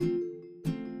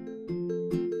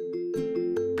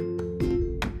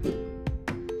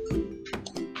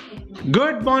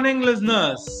Good morning,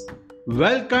 listeners.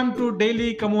 Welcome to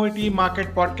Daily Commodity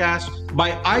Market Podcast by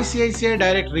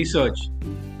ICICIdirect Research,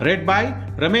 read by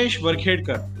Ramesh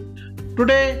Varkhedkar.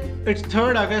 Today, it's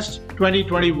 3rd August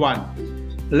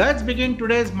 2021. Let's begin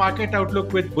today's market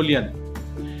outlook with bullion.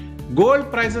 Gold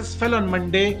prices fell on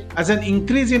Monday as an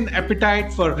increase in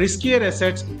appetite for riskier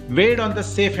assets weighed on the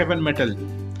safe haven metal.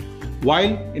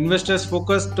 While investors'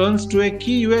 focus turns to a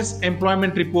key US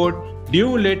employment report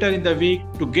due later in the week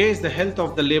to gauge the health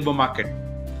of the labor market.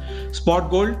 Spot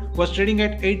gold was trading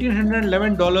at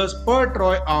 $1,811 per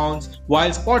troy ounce,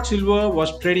 while spot silver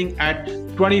was trading at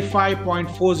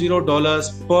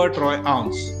 $25.40 per troy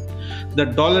ounce. The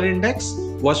dollar index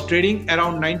was trading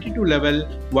around 92 level,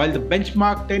 while the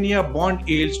benchmark 10-year bond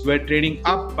yields were trading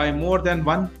up by more than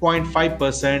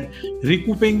 1.5%,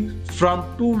 recouping from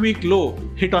two-week low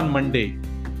hit on Monday.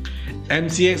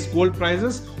 MCX gold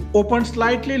prices opened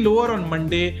slightly lower on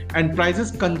Monday and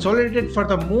prices consolidated for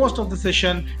the most of the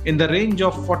session in the range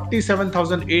of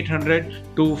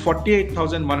 47,800 to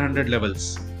 48,100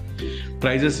 levels.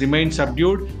 Prices remained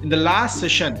subdued in the last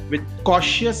session with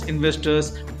cautious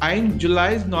investors eyeing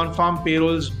July's non-farm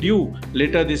payrolls due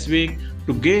later this week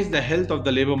to gauge the health of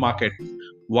the labor market,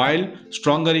 while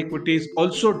stronger equities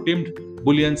also dimmed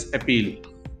bullion's appeal.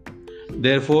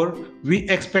 Therefore, we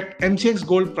expect MCX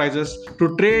gold prices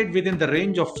to trade within the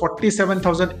range of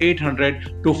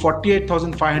 47,800 to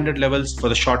 48,500 levels for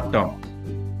the short term.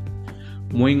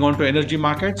 Moving on to energy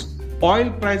markets, oil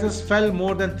prices fell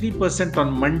more than 3%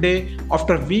 on Monday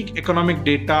after weak economic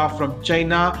data from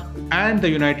China and the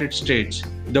United States,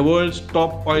 the world's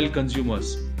top oil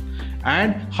consumers,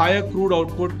 and higher crude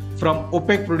output from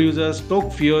OPEC producers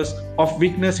stoked fears of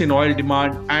weakness in oil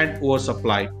demand and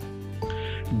oversupply.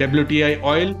 WTI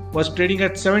oil was trading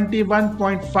at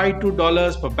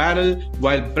 $71.52 per barrel,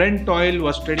 while Brent oil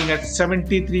was trading at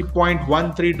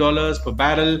 $73.13 per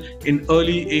barrel in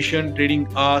early Asian trading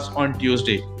hours on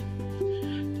Tuesday.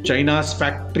 China's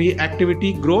factory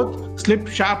activity growth slipped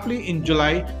sharply in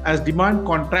July as demand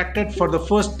contracted for the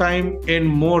first time in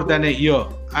more than a year,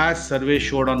 as surveys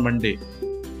showed on Monday.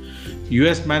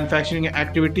 US manufacturing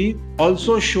activity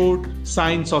also showed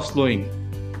signs of slowing.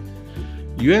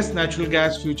 US natural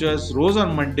gas futures rose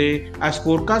on Monday as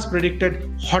forecasts predicted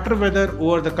hotter weather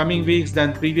over the coming weeks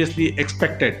than previously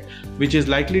expected, which is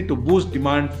likely to boost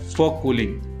demand for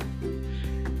cooling.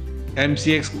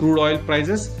 MCX crude oil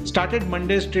prices started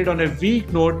Monday's trade on a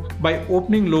weak note by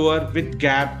opening lower with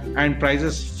gap, and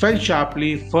prices fell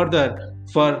sharply further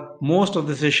for most of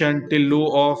the session till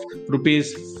low of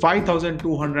rupees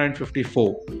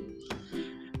 5,254.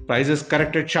 Prices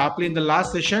corrected sharply in the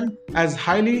last session as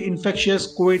highly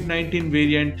infectious COVID-19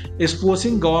 variant is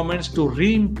forcing governments to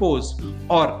reimpose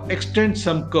or extend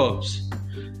some curbs.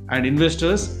 And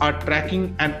investors are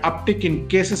tracking an uptick in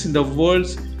cases in the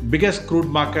world's biggest crude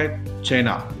market,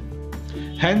 China.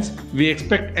 Hence, we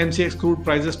expect MCX crude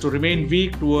prices to remain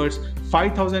weak towards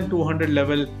 5,200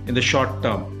 level in the short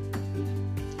term.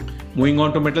 Moving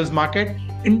on to metals market,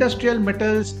 industrial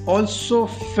metals also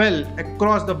fell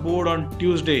across the board on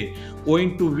Tuesday,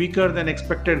 owing to weaker than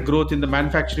expected growth in the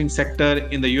manufacturing sector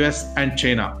in the US and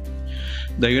China.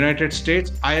 The United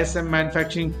States ISM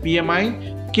manufacturing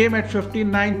PMI came at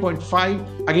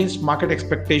 59.5 against market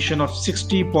expectation of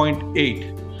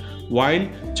 60.8, while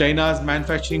China's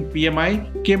manufacturing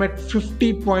PMI came at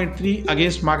 50.3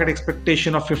 against market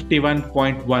expectation of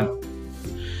 51.1.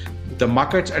 The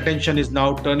market's attention is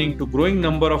now turning to growing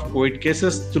number of COVID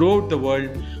cases throughout the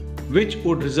world, which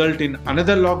would result in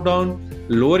another lockdown,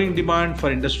 lowering demand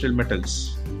for industrial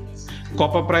metals.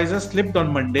 Copper prices slipped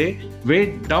on Monday,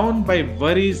 weighed down by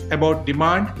worries about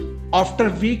demand after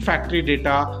weak factory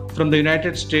data from the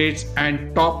United States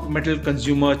and top metal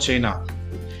consumer China.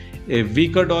 A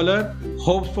weaker dollar,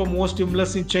 hopes for more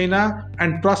stimulus in China,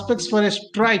 and prospects for a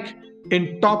strike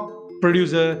in top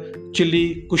producer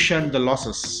Chile cushioned the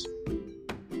losses.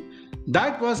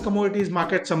 That was commodities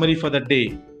market summary for the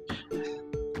day.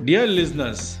 Dear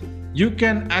listeners, you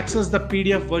can access the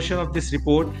PDF version of this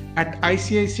report at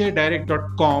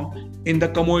ICICIdirect.com in the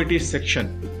commodities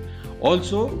section.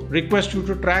 Also, request you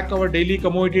to track our daily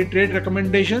commodity trade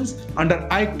recommendations under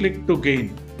I click to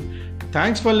gain.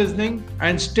 Thanks for listening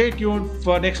and stay tuned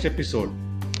for next episode.